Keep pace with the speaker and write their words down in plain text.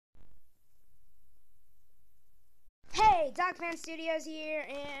DogFan Studios here,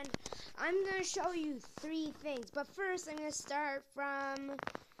 and I'm going to show you 3 things. But first, I'm going to start from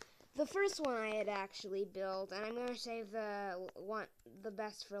the first one I had actually built, and I'm going to save the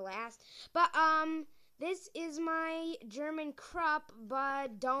best for last. But this is my German Krupp,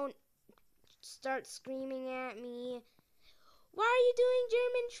 but don't start screaming at me. Why are you doing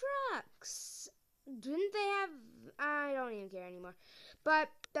German trucks? Didn't they have... I don't even care anymore. But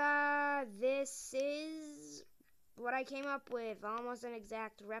this is what I came up with. Almost an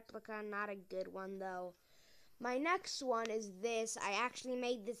exact replica, not a good one though. My next one is this. I actually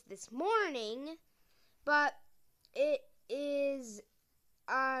made this morning, but it is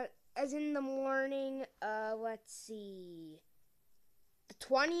as in the morning, let's see, the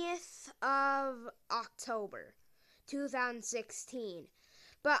 20th of October 2016.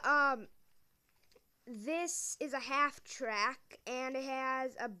 But this is a half track, and it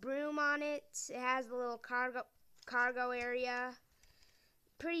has a broom on it. It has a little cargo area.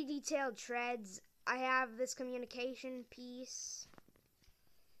 Pretty detailed treads. I have this communication piece,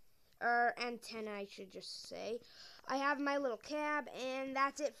 or antenna, I should just say. I have my little cab, and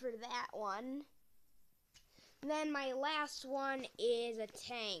that's it for that one. Then my last one is a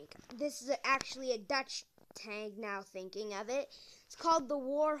tank. This is actually a Dutch tank, now thinking of it. It's called the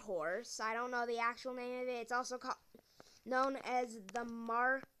Warhorse. I don't know the actual name of it. It's also known as the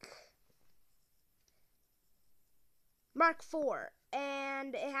Mark IV.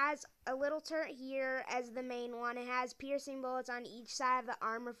 And it has a little turret here as the main one. It has piercing bullets on each side of the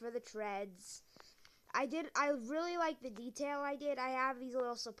armor for the treads. I really like the detail I did. I have these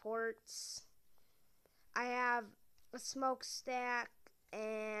little supports. I have a smokestack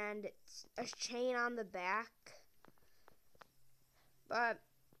and a chain on the back. But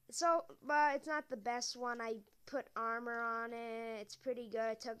it's not the best one. I put armor on it. It's pretty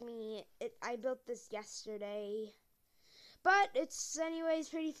good. I built this yesterday. But it's anyways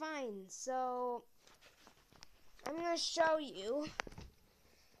pretty fine. So I'm going to show you.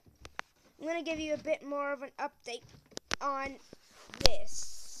 I'm going to give you a bit more of an update on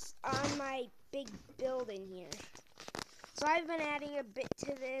this, on my big building here. So I've been adding a bit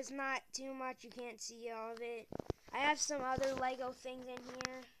to this, not too much, you can't see all of it. I have some other Lego things in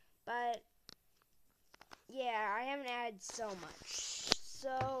here, but yeah, I haven't added so much.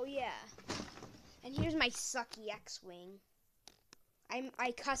 So yeah. And here's my sucky X-Wing.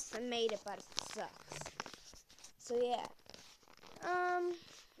 I custom made it, but it sucks. So yeah.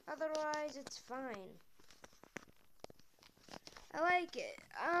 Otherwise it's fine. I like it.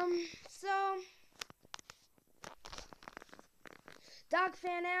 So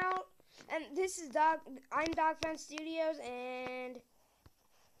DogFan out, and this is I'm DogFan Studios, and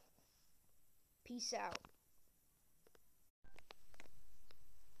peace out.